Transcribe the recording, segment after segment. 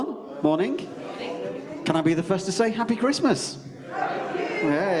Morning. Can I be the first to say Happy Christmas?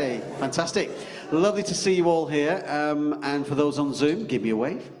 Hey, fantastic. Lovely to see you all here. And for those on Zoom, give me a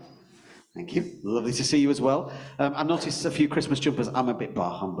wave. Thank you. Lovely to see you as well. I've noticed a few Christmas jumpers. I'm a bit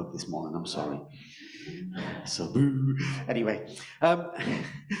bar humbug this morning, I'm sorry. So, boo. Anyway,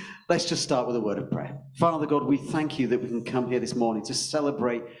 let's just start with a word of prayer. Father God, we thank you that we can come here this morning to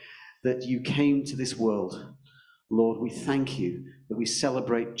celebrate that you came to this world. Lord, we thank you that we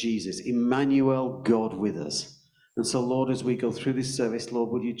celebrate Jesus, Emmanuel, God with us. And so, Lord, as we go through this service,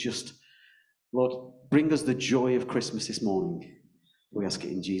 Lord, would you just, Lord, bring us the joy of Christmas this morning. We ask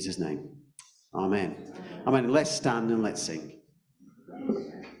it in Jesus' name. Amen. Amen. Let's stand and let's sing.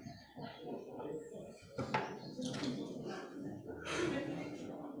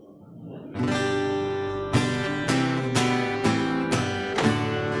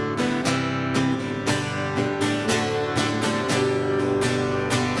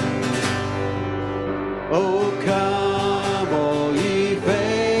 Oh, come, all ye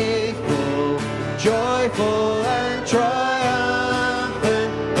faithful, joyful and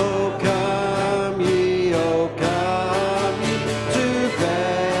triumphant. Oh, come ye to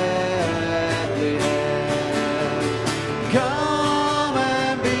Bethlehem. Come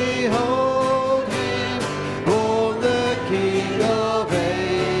and behold him, born the King of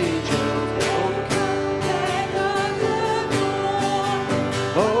angels. Oh, come, let us adore.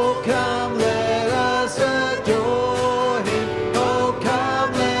 Oh, come, let us adore him. Oh,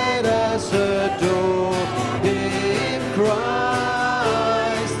 come, let us adore him,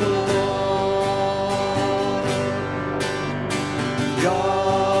 Christ the Lord.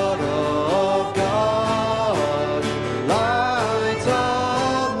 God of God, light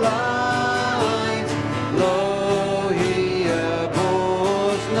of light, lo, he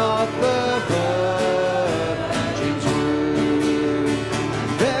abhors not the virgin's womb.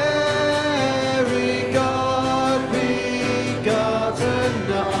 Very God begotten,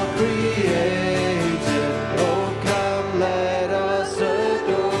 not created. Oh, come, let us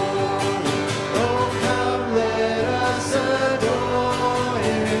adore him. Oh, come, let us adore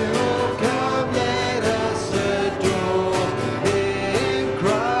him. Oh, come, let us adore him,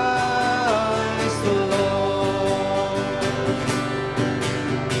 Christ the Lord.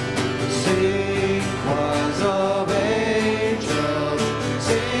 Sing, choirs of angels,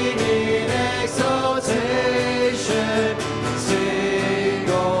 sing in exaltation. Sing,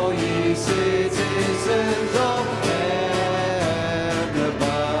 all ye citizens of heaven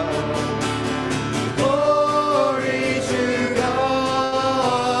above. Glory to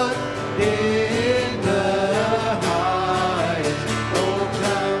God in the highest. Oh,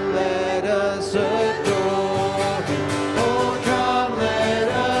 come, let us adore him. Oh, come, let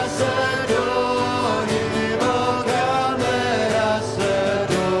us adore him. Oh, come, let us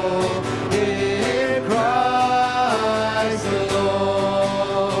adore him, Christ the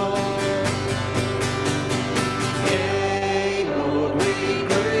Lord. Yea, Lord, we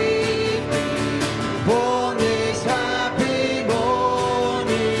crave thee, born this happy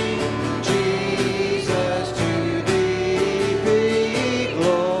morning. Jesus, to thee be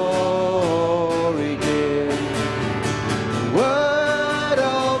glory given. Word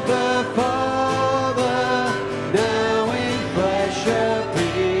of the Father, now in flesh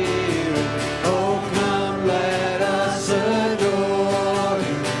appearing. Oh, come, let us adore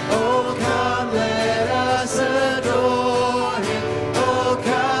him. Oh, come, let us adore him. Oh,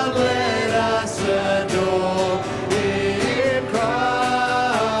 come, let us adore him,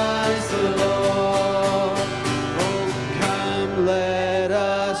 Christ the Lord. Oh, come, let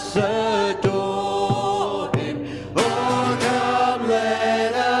us adore him. Oh, come,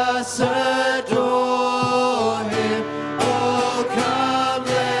 let us adore him. Oh, come,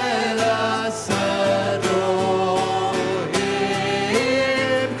 let us adore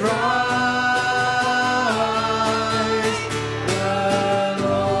him, Christ the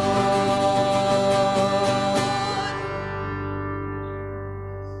Lord.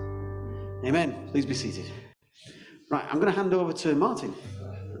 Amen. Please be seated. Right, I'm going to hand over to Martin,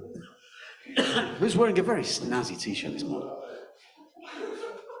 who's wearing a very snazzy t-shirt this morning.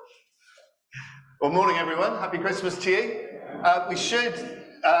 Well, morning everyone. Happy Christmas to you.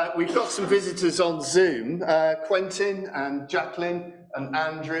 We've got some visitors on Zoom. Quentin and Jacqueline and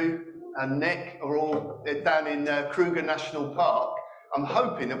Andrew and Nick are all down in Kruger National Park. I'm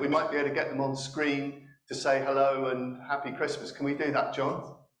hoping that we might be able to get them on screen to say hello and Happy Christmas. Can we do that,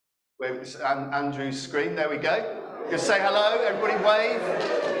 John? Where's Andrew's screen? There we go. Just say hello, everybody wave.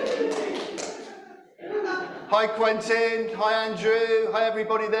 Hi Quentin, hi Andrew, hi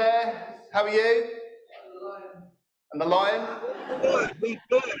everybody there. How are you? And the lion. Good, we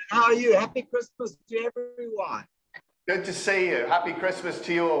good. How are you? Happy Christmas to everyone. Good to see you. Happy Christmas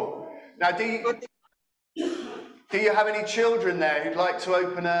to you all. Now, do you have any children there who'd like to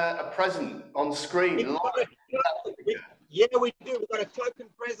open a present on screen? Yeah, we do. We've got a token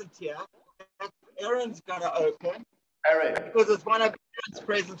present here that Erin's going to open. Erin. Because it's one of Erin's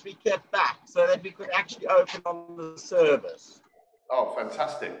presents we kept back so that we could actually open on the service. Oh,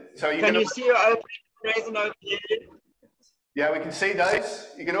 fantastic. So Can you see her opening the present over here? Yeah, we can see those.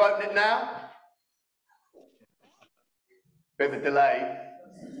 You're going to open it now? Bit of a delay.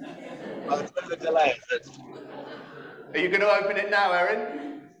 Oh, it's a bit of a delay, is it? Are you going to open it now,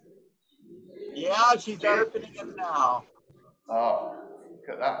 Erin? Yeah, she's opening it now. Oh, look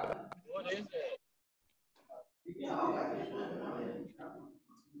at that. What is it?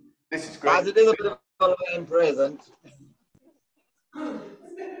 This is great. Guys, it is a bit of a Halloween present.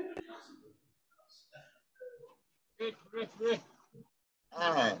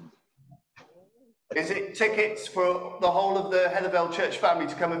 And is it tickets for the whole of the Heathervale Church family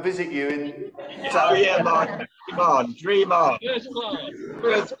to come and visit you in? Oh yeah, Mark. Come on, dream on. First class.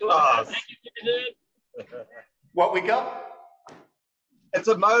 First class. What we got? It's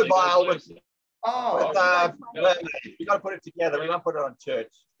a mobile with mermaid. We got to put it together. We won't put it on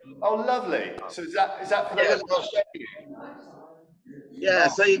church. Oh, lovely. So is that for the little? Yeah,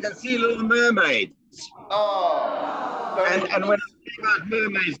 so you can see little mermaids. Oh. And when I think about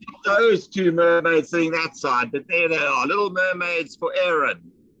mermaids, not those two mermaids sitting that side, but there they are, little mermaids for Erin,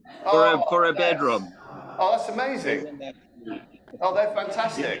 for a bedroom. Oh, that's amazing. Oh, they're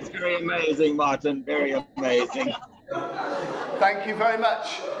fantastic. It's very amazing, Martin. Very amazing. Thank you very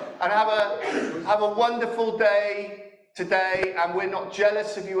much, and have a wonderful day today. And we're not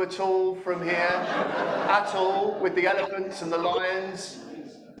jealous of you at all from here, at all, with the elephants and the lions.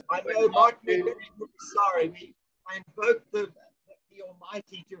 I know, Martin. We're very sorry. I invoke the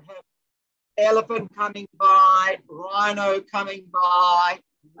Almighty to have elephant coming by, rhino coming by.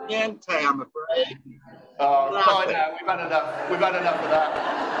 Niente, I'm afraid. Oh, bye now. We've had enough. We've had enough of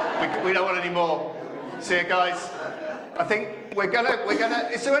that. We don't want any more. See you guys. I think we're gonna.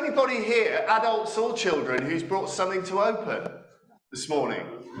 Is there anybody here, adults or children, who's brought something to open this morning?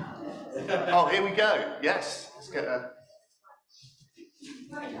 Oh, here we go. Yes. Let's get a.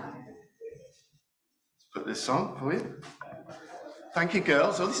 Let's put this on for you. Thank you,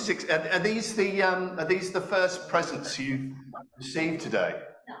 girls. Oh, this is. Are these the first presents you received today?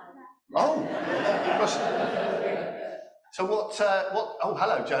 Oh. So what? Oh,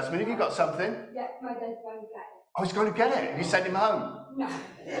 hello, Jasmine. Have you got something? Yeah, my dad's going to get it. Oh, he's going to get it. You sent him home. No.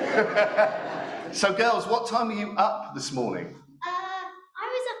 So, girls, what time were you up this morning? I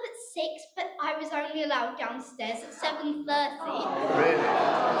was up at 6, but I was only allowed downstairs at 7:30. Really?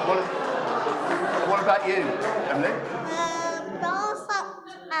 What about you, Emily? I was up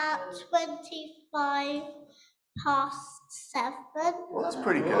at 25 past 7. Well, that's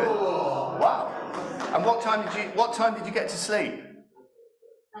pretty good. Wow. And what time did you get to sleep?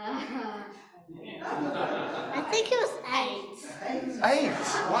 I think it was 8. 8.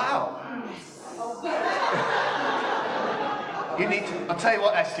 Wow. You need to. I'll tell you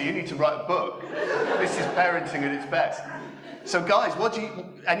what, Esther. You need to write a book. This is parenting at its best. So, guys,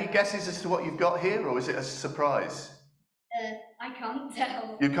 any guesses as to what you've got here, or is it a surprise? I can't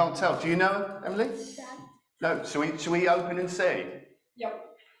tell. You can't tell. Do you know, Emily? No. Shall we open and see? Yep.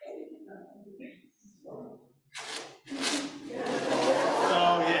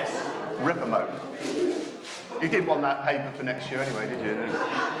 Oh, yes. Rip them open. You didn't want that paper for next year anyway, did you?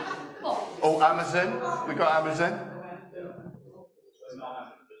 What? Oh, Amazon. We got Amazon.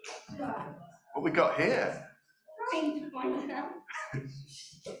 What we got here? Trying to find out.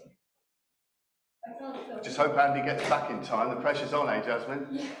 Just hope Andy gets back in time. The pressure's on, eh, Jasmine?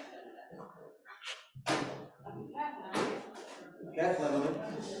 Yeah.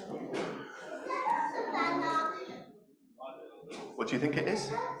 What do you think it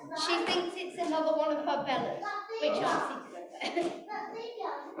is? She thinks it's another one of her bellas, which are secret.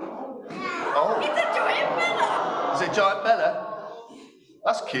 Oh. It's a giant bella! Is it Giant Bella?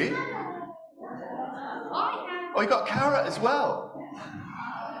 That's cute. Oh, you got Carrot as well.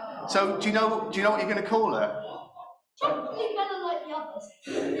 So, do you know what you're going to call her? Probably Bella like the others.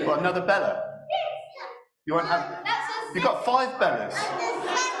 What, another Bella? You won't have. You've got 5 Bellas.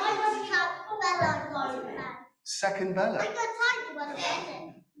 Second Bella.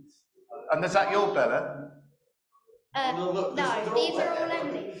 And is that your Bella? No, these are all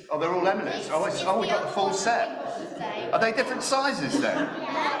Emily's. Oh, they're all Emily's. Oh, we got the full set. Are they different sizes then?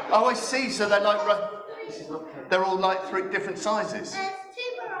 Oh, I see. So they're all like 3 different sizes.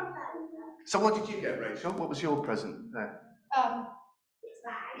 So what did you get, Rachel? What was your present there? It's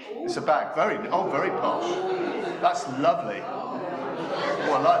bag. It's a bag. Very posh. That's lovely.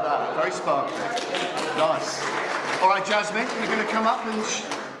 Oh, I like that. Very sparkly. Nice. All right, Jasmine, you're going to come up and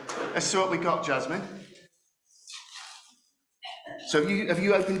let's see what we got, Jasmine. So have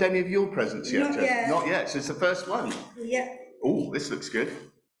you opened any of your presents yet? Not yet. Not yet. So it's the first one. Yeah. Oh, this looks good.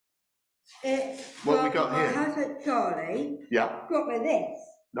 It's What have we got my here? husband Charlie Yeah. got me this.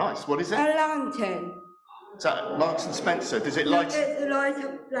 Nice. What is it? A lantern. Is that Marks and Spencer? Does it light? It's a light up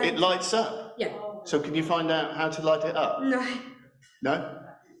It lantern. lights up. Yeah. So can you find out how to light it up? No. No.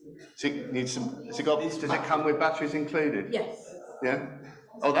 Does it come with batteries included? Yes. Yeah.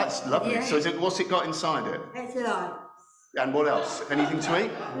 Oh, that's lovely. Yeah. So what's it got inside it? It's a light. And what else? Anything to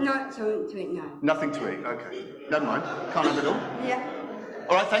eat? Not something to eat now. Nothing to eat. Okay. Never mind. Can't have it all. Yeah.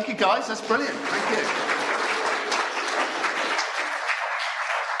 All right. Thank you, guys. That's brilliant. Thank you.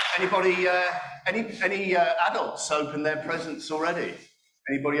 Anybody? Any adults open their presents already?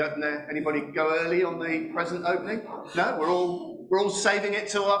 Anybody open there? Anybody go early on the present opening? No. We're all saving it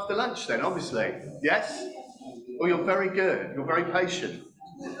till after lunch then. Obviously. Yes. Oh, you're very good. You're very patient.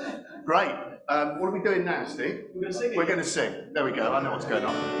 Great. What are we doing now, Steve? We're going to sing. There we go. I know what's going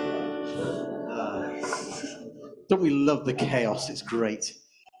on. Don't we love the chaos? It's great.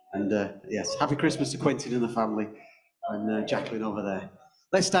 And yes, happy Christmas to Quentin and the family, and Jacqueline over there.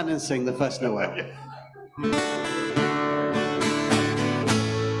 Let's stand and sing the first Noel.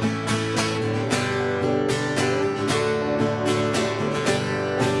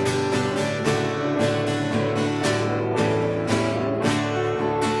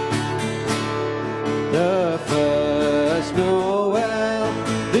 The first Noel,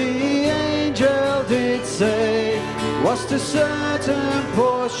 the angel did say, was to certain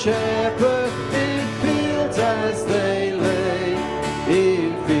poor shepherd in fields as they lay,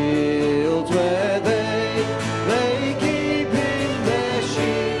 in fields where they lay keeping their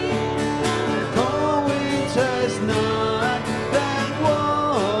sheep. Cold winter's night that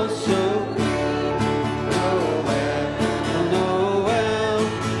was so cool. Noel, Noel,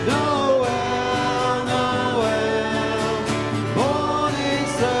 Noel, Noel, born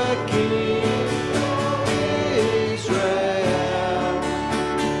is the King of Israel.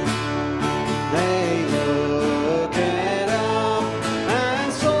 They looked up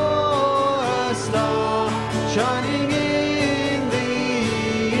and saw a star shining in the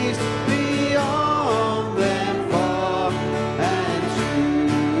east, beyond them far, and to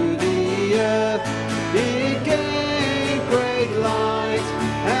the earth it gave great light,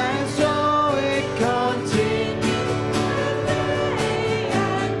 and so it continued day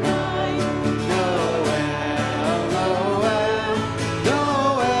and night. Noel, Noel,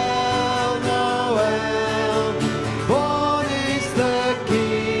 Noel, Noel, born is the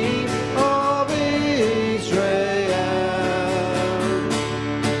King of Israel.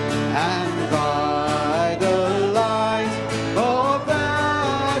 And by the light of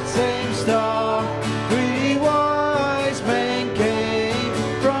that same star, 3 wise men came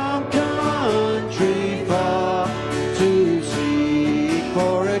from country far to seek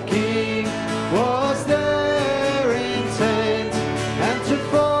for a king was their intent, and to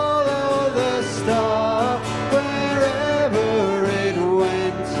follow the star wherever it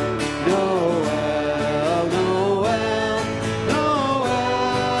went. Noel, Noel,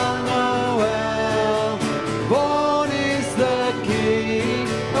 Noel, Noel, born is the King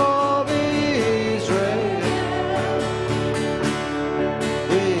of Israel.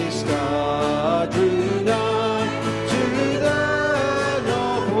 His star drew nigh to the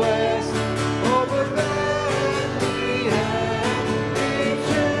northwest, over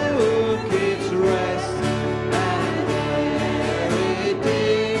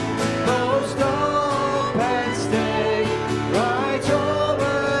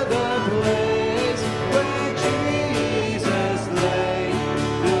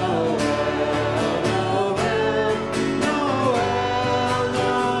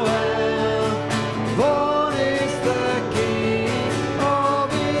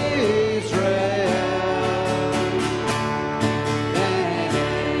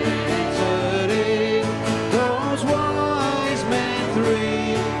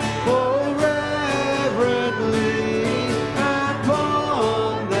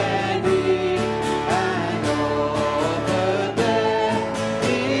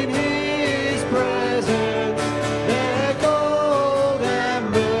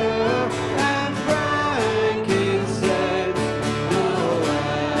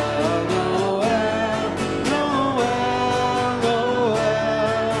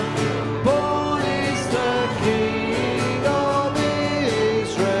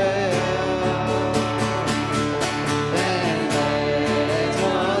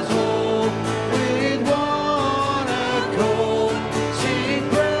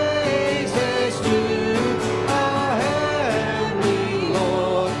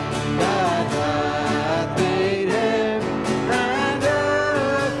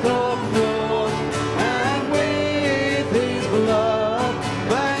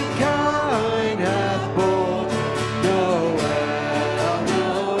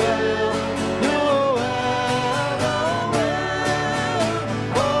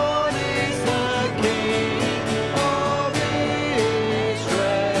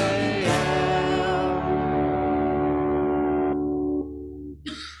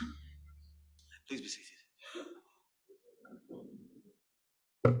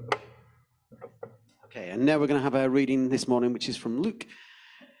Okay, and now we're going to have a reading this morning, which is from Luke,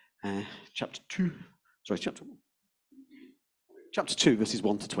 chapter 2. Sorry, chapter 2, verses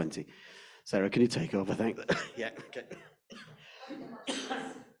 1 to 20. Sarah, can you take over? Thanks. Yeah, okay.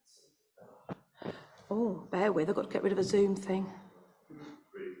 Oh, bear with, I've got to get rid of a Zoom thing.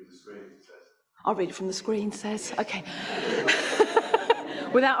 I'll read it from the screen, says. Okay.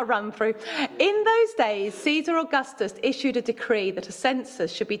 Without a run through. In those days, Caesar Augustus issued a decree that a census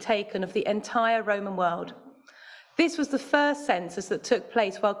should be taken of the entire Roman world. This was the first census that took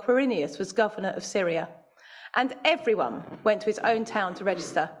place while Quirinius was governor of Syria, and everyone went to his own town to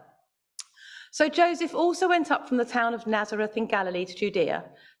register. So Joseph also went up from the town of Nazareth in Galilee to Judea,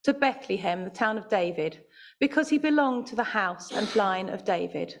 to Bethlehem, the town of David, because he belonged to the house and line of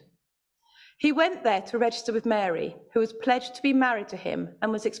David. He went there to register with Mary, who was pledged to be married to him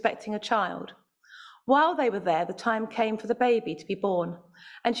and was expecting a child. While they were there, the time came for the baby to be born,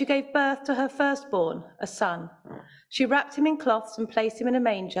 and she gave birth to her firstborn, a son. She wrapped him in cloths and placed him in a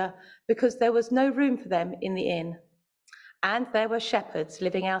manger, because there was no room for them in the inn. And there were shepherds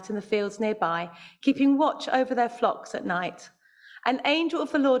living out in the fields nearby, keeping watch over their flocks at night. An angel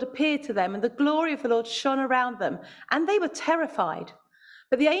of the Lord appeared to them, and the glory of the Lord shone around them, and they were terrified.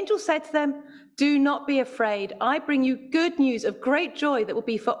 But the angel said to them, "Do not be afraid. I bring you good news of great joy that will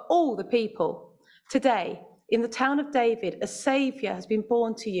be for all the people. Today, in the town of David, a Saviour has been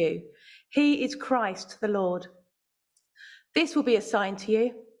born to you. He is Christ the Lord. This will be a sign to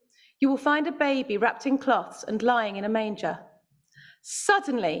you. You will find a baby wrapped in cloths and lying in a manger."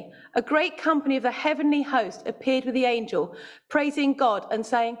 Suddenly, a great company of the heavenly host appeared with the angel, praising God and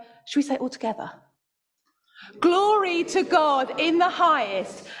saying, should we say it all together? Glory to God in the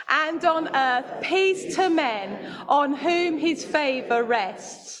highest, and on earth peace to men on whom his favour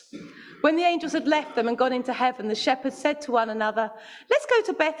rests. When the angels had left them and gone into heaven, the shepherds said to one another, "Let's go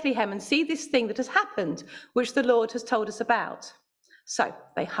to Bethlehem and see this thing that has happened, which the Lord has told us about." So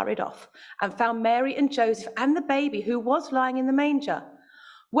they hurried off and found Mary and Joseph and the baby who was lying in the manger.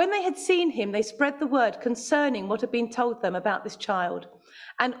 When they had seen him, they spread the word concerning what had been told them about this child.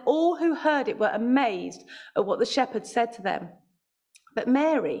 And all who heard it were amazed at what the shepherds said to them. But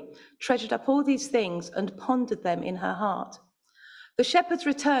Mary treasured up all these things and pondered them in her heart. The shepherds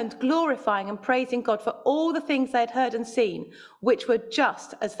returned, glorifying and praising God for all the things they had heard and seen, which were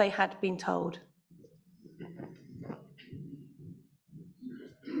just as they had been told.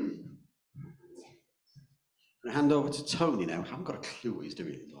 I'll hand over to Tony now. I haven't got a clue what he's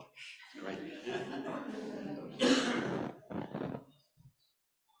doing. Right.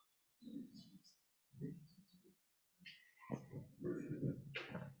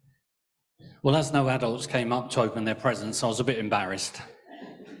 Well, as no adults came up to open their presents, I was a bit embarrassed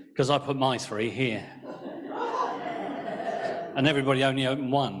because I put my 3 here. And everybody only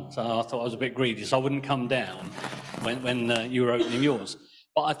opened one, so I thought I was a bit greedy, so I wouldn't come down when you were opening yours.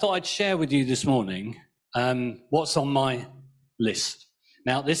 But I thought I'd share with you this morning what's on my list.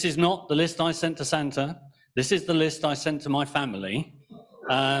 Now, this is not the list I sent to Santa. This is the list I sent to my family,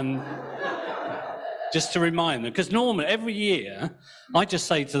 just to remind them. Because normally, every year, I just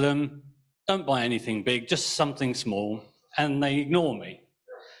say to them, don't buy anything big, just something small, and they ignore me.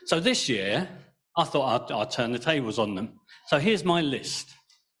 So this year, I thought I'd turn the tables on them. So here's my list.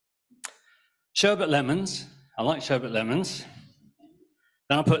 Sherbet lemons. I like sherbet lemons.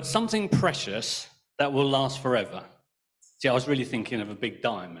 Then I put something precious that will last forever. See, I was really thinking of a big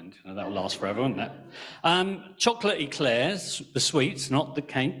diamond. That will last forever, wouldn't it? Chocolate eclairs, the sweets, not the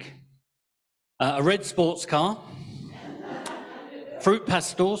cake. A red sports car. Fruit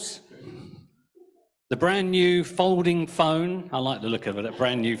pastels. The brand new folding phone. I like the look of it, a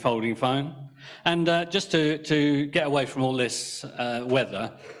brand new folding phone. And just to get away from all this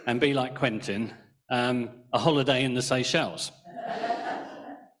weather and be like Quentin, a holiday in the Seychelles.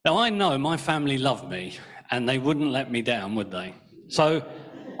 Now, I know my family love me, and they wouldn't let me down, would they? So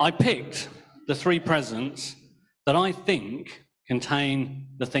I picked the 3 presents that I think contain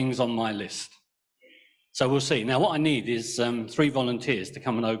the things on my list. So we'll see. Now, what I need is 3 volunteers to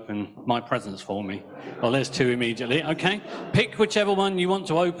come and open my presents for me. Well, there's 2 immediately. Okay, pick whichever one you want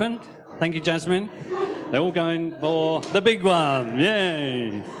to open. Thank you, Jasmine. They're all going for the big one.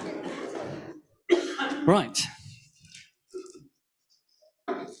 Yay! Right.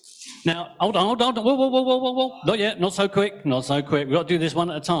 Now, hold on. Whoa. Not yet, not so quick. We've got to do this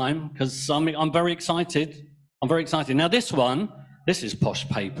one at a time, because I'm very excited. Now, this is posh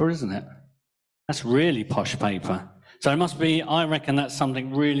paper, isn't it? That's really posh paper. So it must be, I reckon that's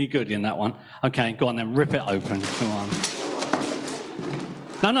something really good in that one. Okay, go on then, rip it open. Go on.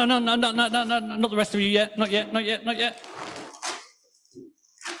 No, not the rest of you yet. Not yet.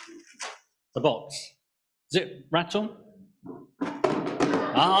 The box. Does it rattle?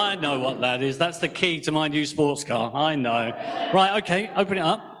 I know what that is. That's the key to my new sports car. I know. Right, okay, open it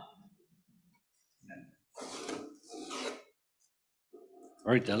up.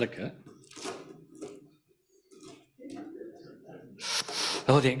 Very delicate.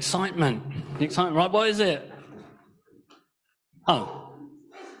 Oh, the excitement. The excitement. Right, what is it? Oh.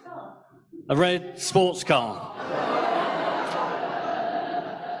 A red sports car.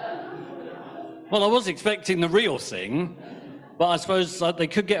 Well, I was expecting the real thing, but I suppose they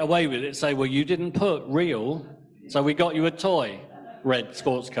could get away with it, say, well, you didn't put real, so we got you a toy red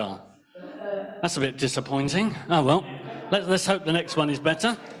sports car. That's a bit disappointing. Oh, well, let's hope the next one is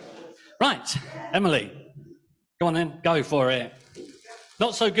better. Right, Emily, go on then, go for it.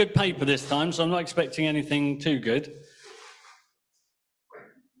 Not so good paper this time, so I'm not expecting anything too good.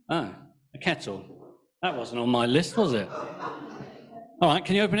 Oh, a kettle. That wasn't on my list, was it? All right,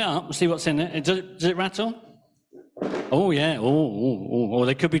 can you open it up and see what's in it? Does it rattle? Oh, yeah. Oh,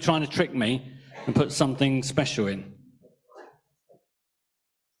 they could be trying to trick me and put something special in.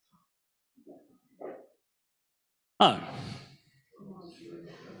 Oh.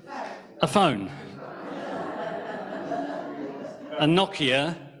 A phone. A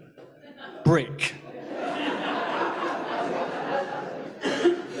Nokia brick.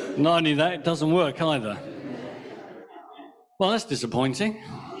 Not only that, it doesn't work either. Well, that's disappointing.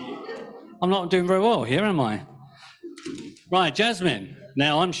 I'm not doing very well here, am I? Right, Jasmine.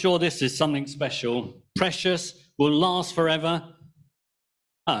 Now, I'm sure this is something special. Precious, will last forever.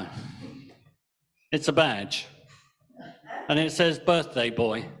 Oh, it's a badge. And it says birthday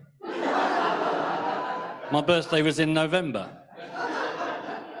boy. My birthday was in November.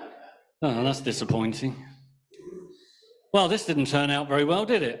 Oh, that's disappointing. Well, this didn't turn out very well,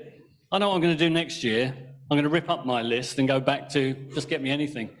 did it? I know what I'm going to do next year. I'm going to rip up my list and go back to just get me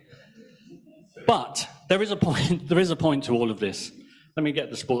anything. But there is a point to all of this. Let me get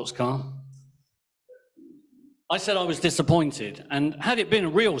the sports car. I said I was disappointed, and had it been a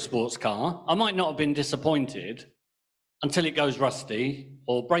real sports car, I might not have been disappointed until it goes rusty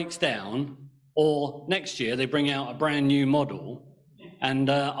or breaks down, or next year they bring out a brand new model and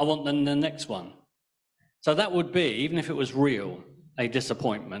I want the next one. So that would be, even if it was real, a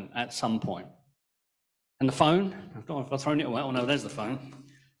disappointment at some point. And the phone, I've thrown it away. Oh no, there's the phone.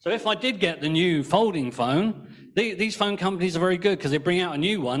 So if I did get the new folding phone, these phone companies are very good because they bring out a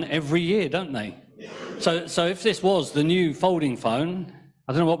new one every year, don't they? So if this was the new folding phone,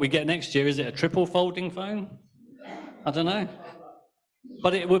 I don't know what we get next year. Is it a triple folding phone? I don't know.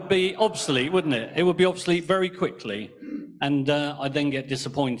 But it would be obsolete, wouldn't it? It would be obsolete very quickly. And I'd then get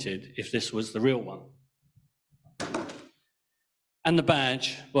disappointed if this was the real one. And the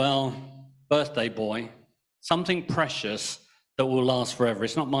badge, well, birthday boy. Something precious that will last forever.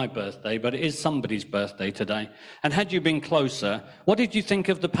 It's not my birthday, but it is somebody's birthday today. And had you been closer, what did you think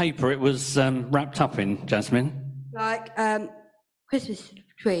of the paper it was wrapped up in, Jasmine? Like Christmas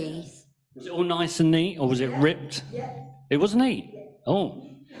trees. Was it all nice and neat, or was it ripped? Yeah. It was neat. Oh,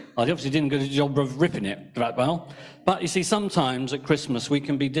 I obviously didn't do a job of ripping it that well. But you see, sometimes at Christmas we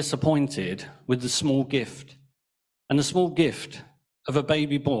can be disappointed with the small gift. And the small gift of a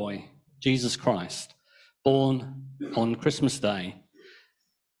baby boy, Jesus Christ, born on Christmas Day,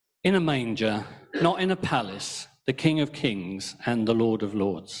 in a manger, not in a palace, the King of Kings and the Lord of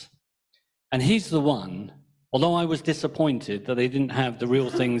Lords. And he's the one, although I was disappointed that they didn't have the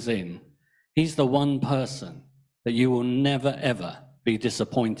real things in, he's the one person that you will never, ever be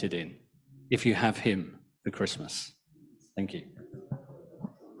disappointed in if you have him for Christmas. Thank you.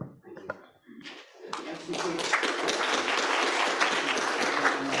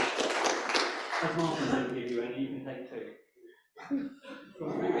 If Martin doesn't give you any, you can take two.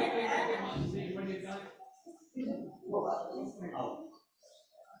 Oh.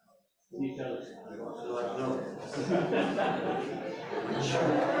 You tell us.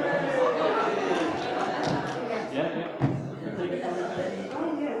 Yeah.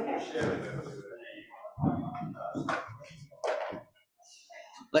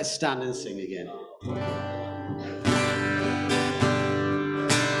 Let's stand and sing again.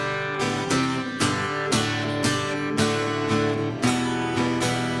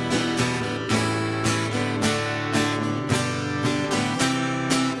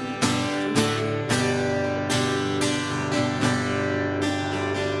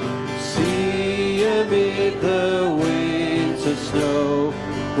 Amid the winter snow,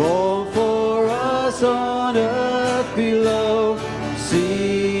 born for us on earth below,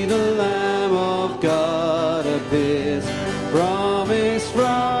 see the Lamb of God appears, promised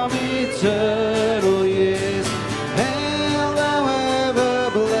from eternal years. Hail thou ever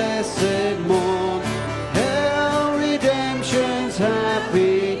blessed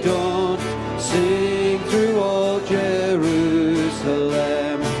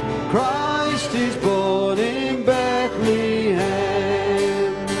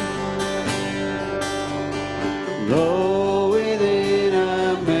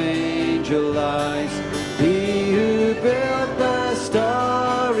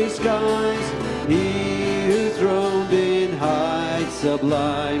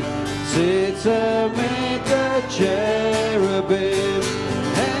sublime, sits amid the cherubim.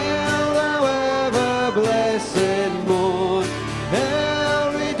 Hail, thou ever blessed morn,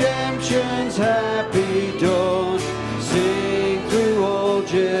 hail redemption's happy dawn. Sing through all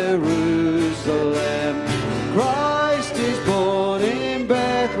Jerusalem, Christ is born in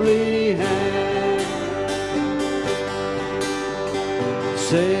Bethlehem.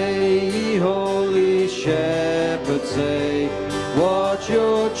 Say, ye holy shepherds, say, what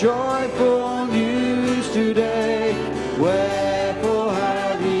your joyful news today? Wherefore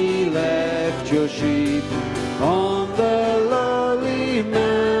have ye left your sheep on the lowly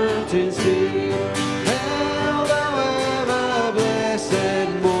mountain steep? Hail, thou ever blessed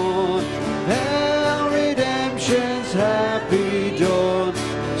morn, hail redemption's happy dawn.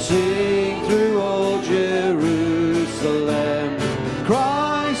 Sing through all Jerusalem,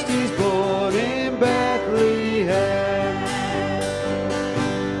 Christ is born in Bethlehem.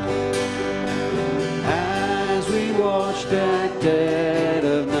 As we watched at dead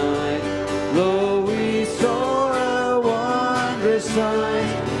of night, lo, we saw a wondrous sight.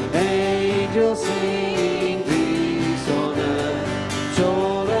 Angels singing peace on earth,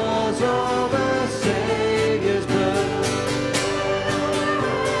 told us of the Saviour's birth.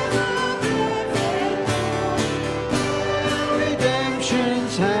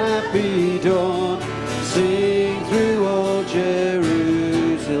 Redemption's happy dawn, sing through all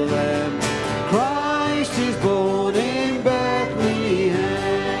Jerusalem, Christ is born in Bethlehem.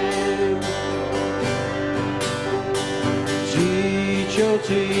 Teach, oh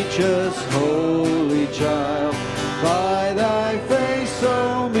teach us, holy child, by thy face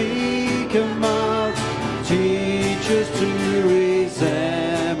so meek and mild. Teach us to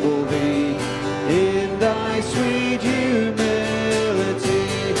resemble thee in thy sweet humility.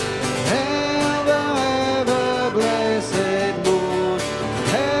 Hail, thou ever blessed morn,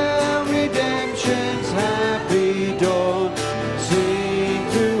 hail redemption's happy dawn. Sing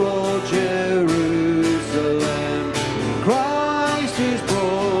through all Jerusalem, Christ is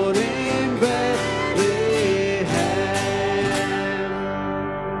born in Bethlehem.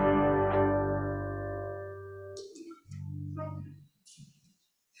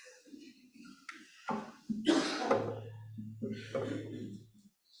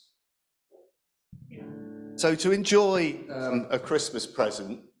 So to enjoy a Christmas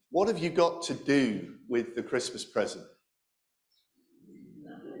present, what have you got to do with the Christmas present?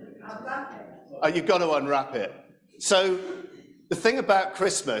 You've got to unwrap it. So the thing about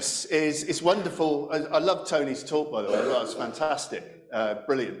Christmas is it's wonderful. I love Tony's talk, by the way. Well, it's fantastic.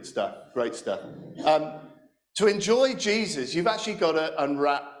 Brilliant stuff. Great stuff. To enjoy Jesus, you've actually got to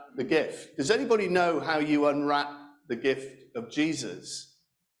unwrap the gift. Does anybody know how you unwrap the gift of Jesus?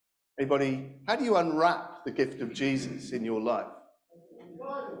 Anybody? How do you unwrap the gift of Jesus in your life?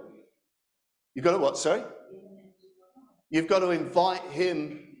 You've got to what, sorry? You've got to invite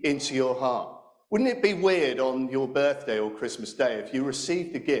him into your heart. Wouldn't it be weird on your birthday or Christmas Day if you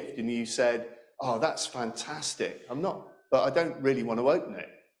received a gift and you said, oh, that's fantastic. But I don't really want to open it,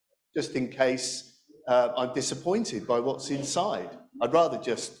 just in case I'm disappointed by what's inside. I'd rather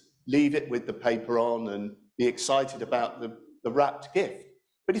just leave it with the paper on and be excited about the wrapped gift.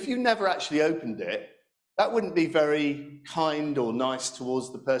 But if you never actually opened it, that wouldn't be very kind or nice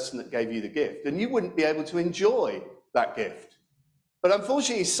towards the person that gave you the gift, and you wouldn't be able to enjoy that gift. But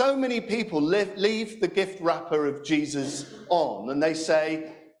unfortunately, so many people leave the gift wrapper of Jesus on, and they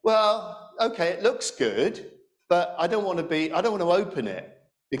say, well, okay, it looks good, but I don't want to open it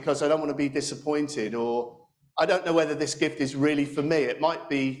because I don't want to be disappointed, or I don't know whether this gift is really for me. It might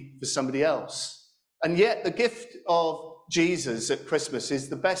be for somebody else. And yet the gift of Jesus at Christmas is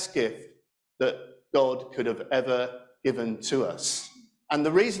the best gift that God could have ever given to us. And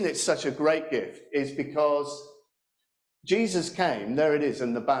the reason it's such a great gift is because Jesus came, there it is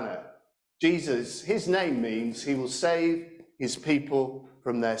in the banner. Jesus, his name means he will save his people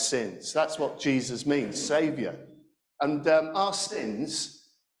from their sins. That's what Jesus means, Saviour. And our sins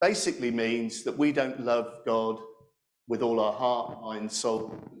basically means that we don't love God with all our heart, mind,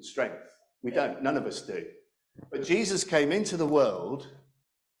 soul, and strength. We don't, none of us do. But Jesus came into the world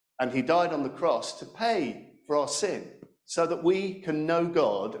and he died on the cross to pay for our sin so that we can know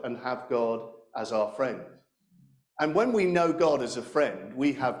God and have God as our friend. And when we know God as a friend,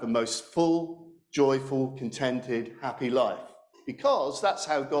 we have the most full, joyful, contented, happy life, because that's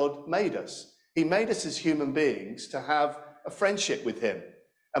how God made us. He made us as human beings to have a friendship with him.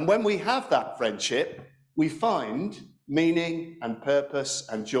 And when we have that friendship, we find meaning and purpose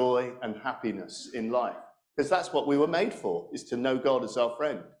and joy and happiness in life. Because that's what we were made for, is to know God as our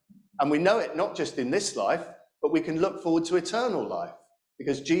friend. And we know it not just in this life, but we can look forward to eternal life,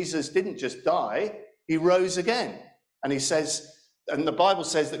 because Jesus didn't just die, he rose again. And he says, and the Bible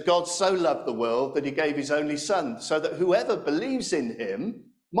says that God so loved the world that he gave his only son, so that whoever believes in him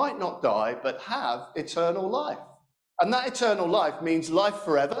might not die, but have eternal life. And that eternal life means life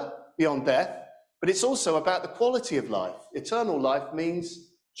forever, beyond death, but it's also about the quality of life. Eternal life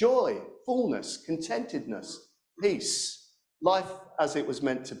means joy, fullness, contentedness, peace, life as it was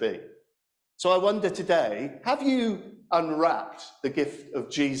meant to be. So I wonder today, have you unwrapped the gift of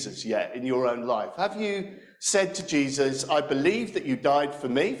Jesus yet in your own life? Have you said to Jesus, I believe that you died for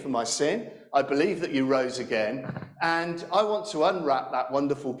me, for my sin. I believe that you rose again. And I want to unwrap that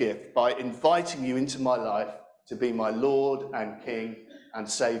wonderful gift by inviting you into my life to be my Lord and King and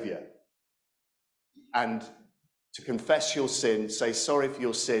Saviour. And to confess your sin, say sorry for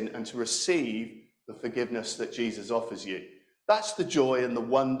your sin, and to receive the forgiveness that Jesus offers you. That's the joy and the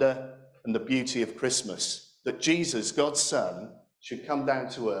wonder and the beauty of Christmas, that Jesus, God's Son, should come down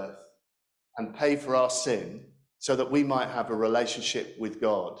to earth and pay for our sin so that we might have a relationship with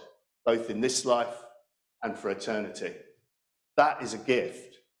God, both in this life and for eternity. That is a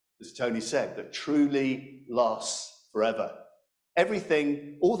gift, as Tony said, that truly lasts forever.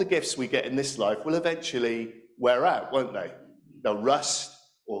 Everything, all the gifts we get in this life will eventually wear out, won't they? They'll rust,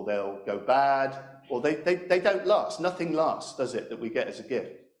 or they'll go bad, or they don't last. Nothing lasts, does it, that we get as a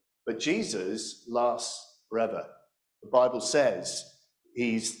gift? But Jesus lasts forever. The Bible says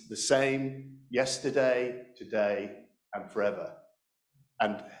he's the same yesterday, today, and forever.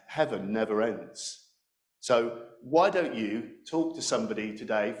 And heaven never ends. So why don't you talk to somebody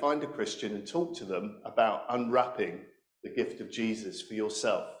today, find a Christian, and talk to them about unwrapping the gift of Jesus for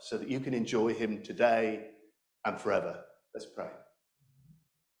yourself so that you can enjoy him today and forever. Let's pray.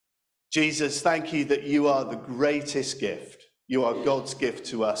 Jesus, thank you that you are the greatest gift. You are God's gift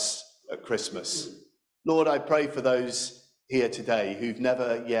to us at Christmas. Lord, I pray for those here today who've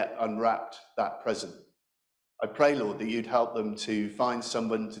never yet unwrapped that present. I pray, Lord, that you'd help them to find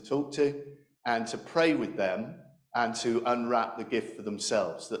someone to talk to and to pray with them and to unwrap the gift for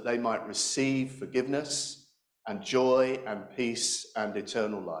themselves, that they might receive forgiveness and joy and peace and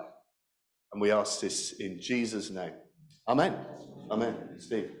eternal life. And we ask this in Jesus' name. Amen. Amen.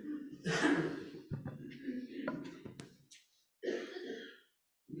 Steve.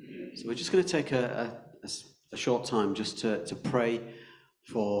 So we're just going to take a short time just to pray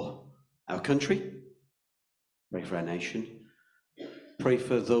for our country, pray for our nation, pray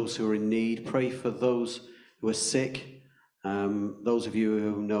for those who are in need, pray for those who are sick. Those of you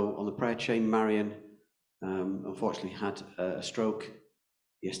who know on the prayer chain, Marion unfortunately had a stroke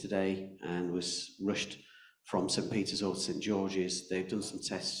yesterday and was rushed from St. Peter's or St. George's. They've done some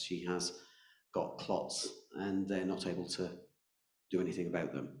tests. She has got clots and they're not able to do anything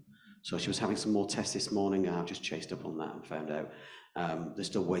about them. So she was having some more tests this morning, and I've just chased up on that and found out they're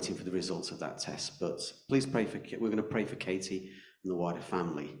still waiting for the results of that test. But please pray for, we're going to pray for Katie and the wider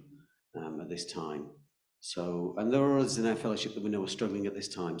family at this time. So, and there are others in our fellowship that we know are struggling at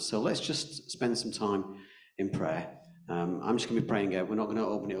this time. So let's just spend some time in prayer. I'm just going to be praying out. We're not going to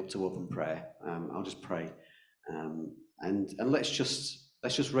open it up to open prayer. I'll just pray. And let's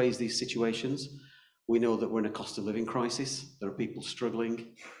just raise these situations. We know that we're in a cost of living crisis. There are people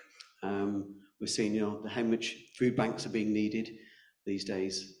struggling. We're seeing, how much food banks are being needed these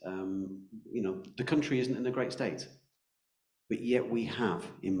days. The country isn't in a great state, but yet we have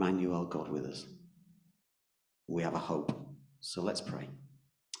Emmanuel, God with us. We have a hope. So let's pray.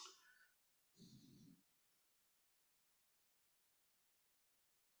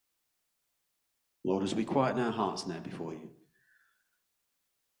 Lord, as we quieten our hearts now before you,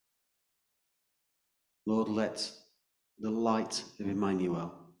 Lord, let the light of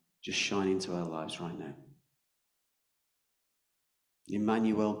Emmanuel just shine into our lives right now.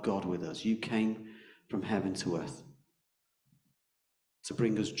 Emmanuel, God with us. You came from heaven to earth to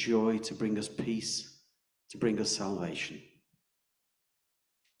bring us joy, to bring us peace, to bring us salvation.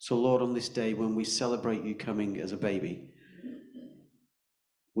 So, Lord, on this day when we celebrate you coming as a baby,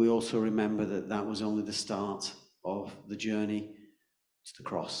 we also remember that that was only the start of the journey to the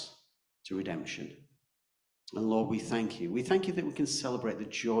cross, to redemption. And Lord, we thank you. We thank you that we can celebrate the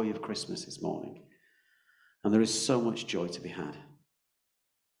joy of Christmas this morning. And there is so much joy to be had.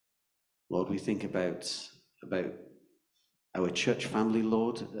 Lord, we think about our church family,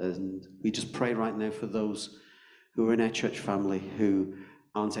 Lord, and we just pray right now for those who are in our church family who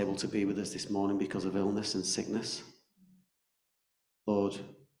aren't able to be with us this morning because of illness and sickness. Lord,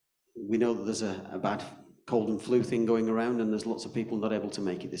 we know that there's a bad cold and flu thing going around, and there's lots of people not able to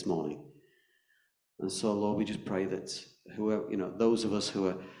make it this morning. And so, Lord, we just pray that whoever, those of us who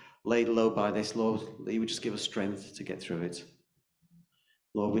are laid low by this, Lord, that you would just give us strength to get through it.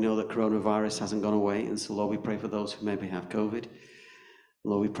 Lord, we know that coronavirus hasn't gone away, and so, Lord, we pray for those who maybe have COVID.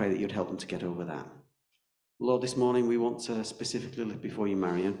 Lord, we pray that you'd help them to get over that. Lord, this morning we want to specifically lift before you,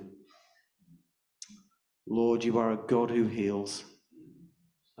 Marion. Lord, you are a God who heals.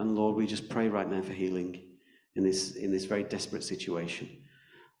 And Lord, we just pray right now for healing in this very desperate situation.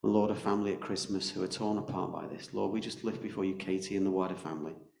 And Lord, a family at Christmas who are torn apart by this. Lord, we just lift before you Katie and the wider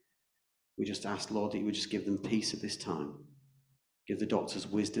family. We just ask, Lord, that you would just give them peace at this time. Give the doctors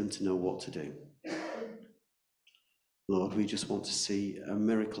wisdom to know what to do. Lord, we just want to see a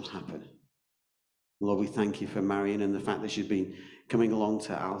miracle happen. Lord, we thank you for Marion and the fact that she's been coming along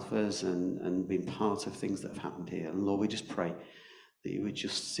to Alphas and been part of things that have happened here. And Lord, we just pray that you would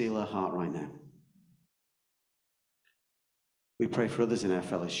just seal her heart right now. We pray for others in our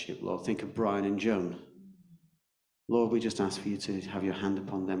fellowship. Lord, think of Brian and Joan. Lord, we just ask for you to have your hand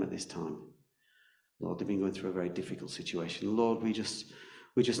upon them at this time. Lord, they've been going through a very difficult situation. Lord, we just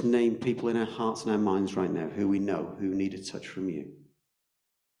name people in our hearts and our minds right now who we know who need a touch from you.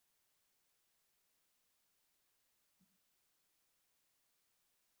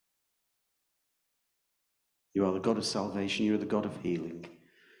 You are the God of salvation. You are the God of healing.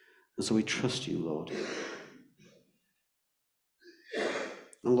 And so we trust you, Lord.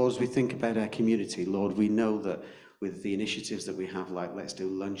 And Lord, as we think about our community, Lord, we know that with the initiatives that we have, like Let's Do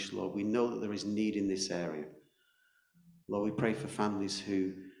Lunch, Lord, we know that there is need in this area. Lord, we pray for families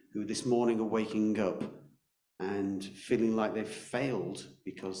who this morning are waking up and feeling like they've failed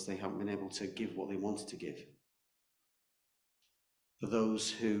because they haven't been able to give what they wanted to give. For those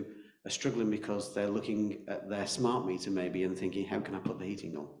who are struggling because they're looking at their smart meter maybe and thinking, how can I put the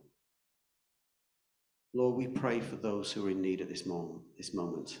heating on? Lord, we pray for those who are in need at this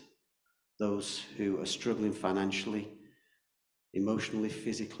moment. Those who are struggling financially, emotionally,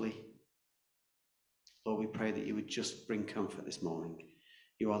 physically. Lord, we pray that you would just bring comfort this morning.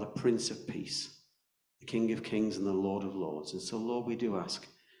 You are the Prince of Peace, the King of Kings and the Lord of Lords. And so, Lord, we do ask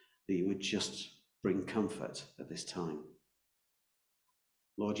that you would just bring comfort at this time.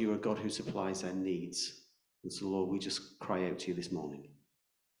 Lord, you are a God who supplies our needs. And so, Lord, we just cry out to you this morning.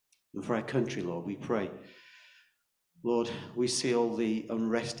 And for our country, Lord, we pray. Lord, we see all the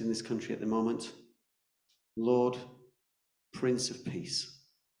unrest in this country at the moment. Lord, Prince of Peace,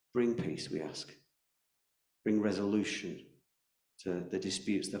 bring peace, we ask. Bring resolution to the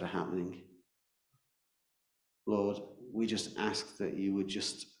disputes that are happening. Lord, we just ask that you would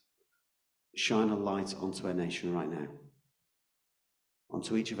just shine a light onto our nation right now.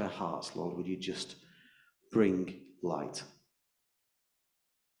 Onto each of our hearts, Lord, would you just bring light.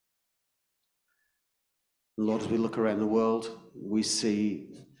 And Lord, as we look around the world, we see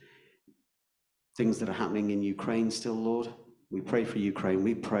things that are happening in Ukraine still, Lord. We pray for Ukraine.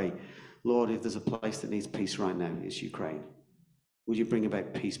 We pray, Lord, if there's a place that needs peace right now, it's Ukraine. Would you bring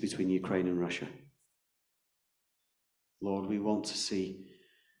about peace between Ukraine and Russia? Lord, we want to see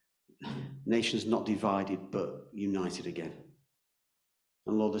nations not divided, but united again.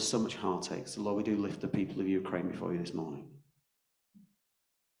 And Lord, there's so much heartache. So Lord, we do lift the people of Ukraine before you this morning.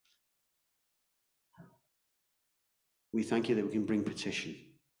 We thank you that we can bring petition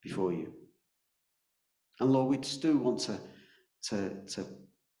before you. And Lord, we just do want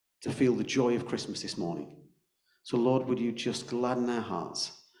to feel the joy of Christmas this morning. So Lord, would you just gladden our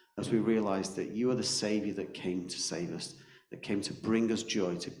hearts as we realize that you are the Savior that came to save us, that came to bring us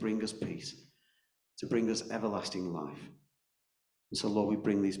joy, to bring us peace, to bring us everlasting life. And so Lord, we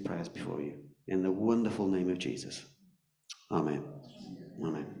bring these prayers before you in the wonderful name of Jesus. Amen.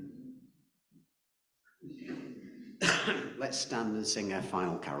 Amen. Let's stand and sing our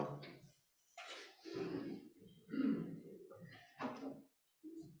final carol.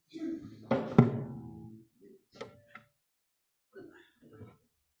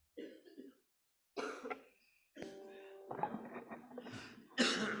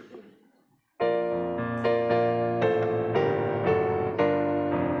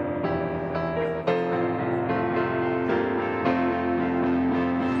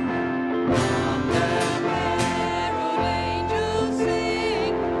 Angels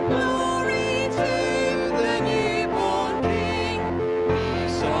sing.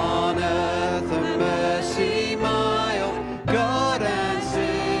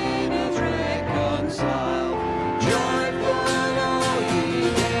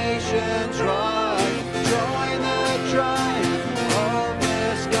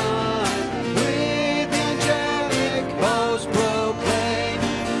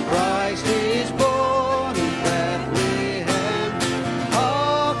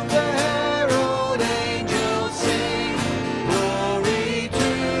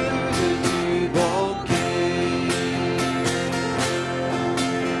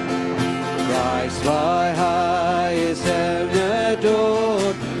 fly high as heaven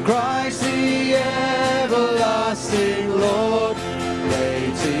adored, Christ the everlasting Lord.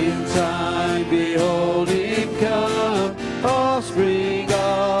 Late in time, behold him come, offspring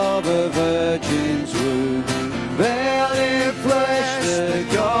of a virgin's womb. Veiled in flesh, the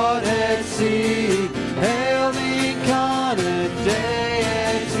Godhead see, hail the incarnate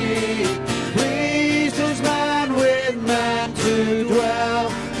deity, pleased as man with man to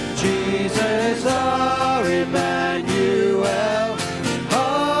dwell. Jesus our Emmanuel.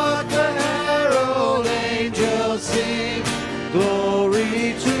 Hark the herald angels sing,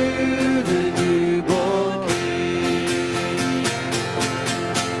 glory to the newborn King.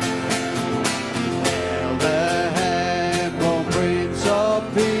 Hail the heaven-born Prince of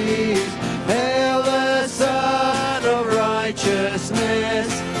Peace, hail the Son of Righteousness,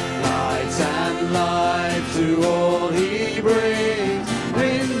 light and life to all he brings,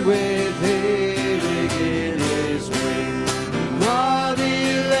 wind with healing in his wings. While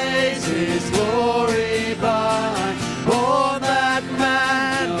delays his glory by, born that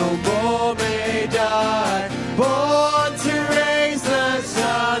man no more may die, born to raise the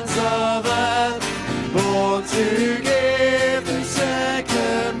sons of earth, born to give the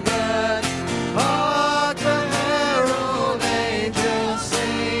second birth. Hark the herald angels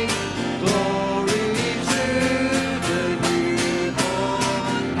sing, glory to the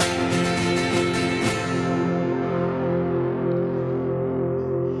newborn King.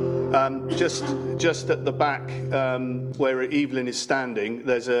 Just at the back, where Evelyn is standing,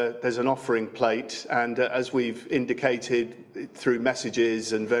 there's an offering plate, and as we've indicated through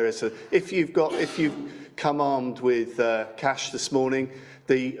messages and various, if you've come armed with cash this morning,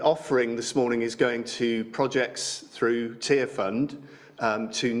 the offering this morning is going to projects through Tear Fund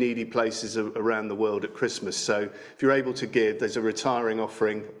to needy places around the world at Christmas. So if you're able to give, there's a retiring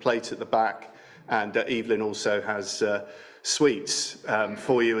offering plate at the back, and Evelyn also has sweets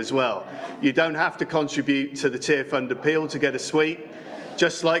for you as well. You don't have to contribute to the Tear Fund appeal to get a sweet.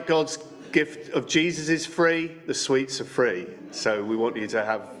 Just like God's gift of Jesus is free, the sweets are free. So we want you to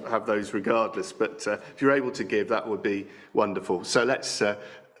have those regardless. But if you're able to give, that would be wonderful. So let's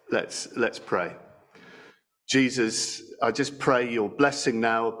pray. Jesus, I just pray your blessing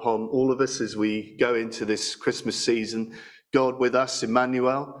now upon all of us as we go into this Christmas season. God with us,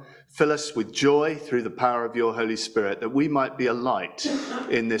 Emmanuel. Fill us with joy through the power of your Holy Spirit, that we might be a light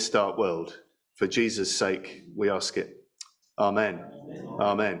in this dark world. For Jesus' sake, we ask it. Amen.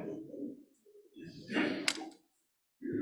 Amen.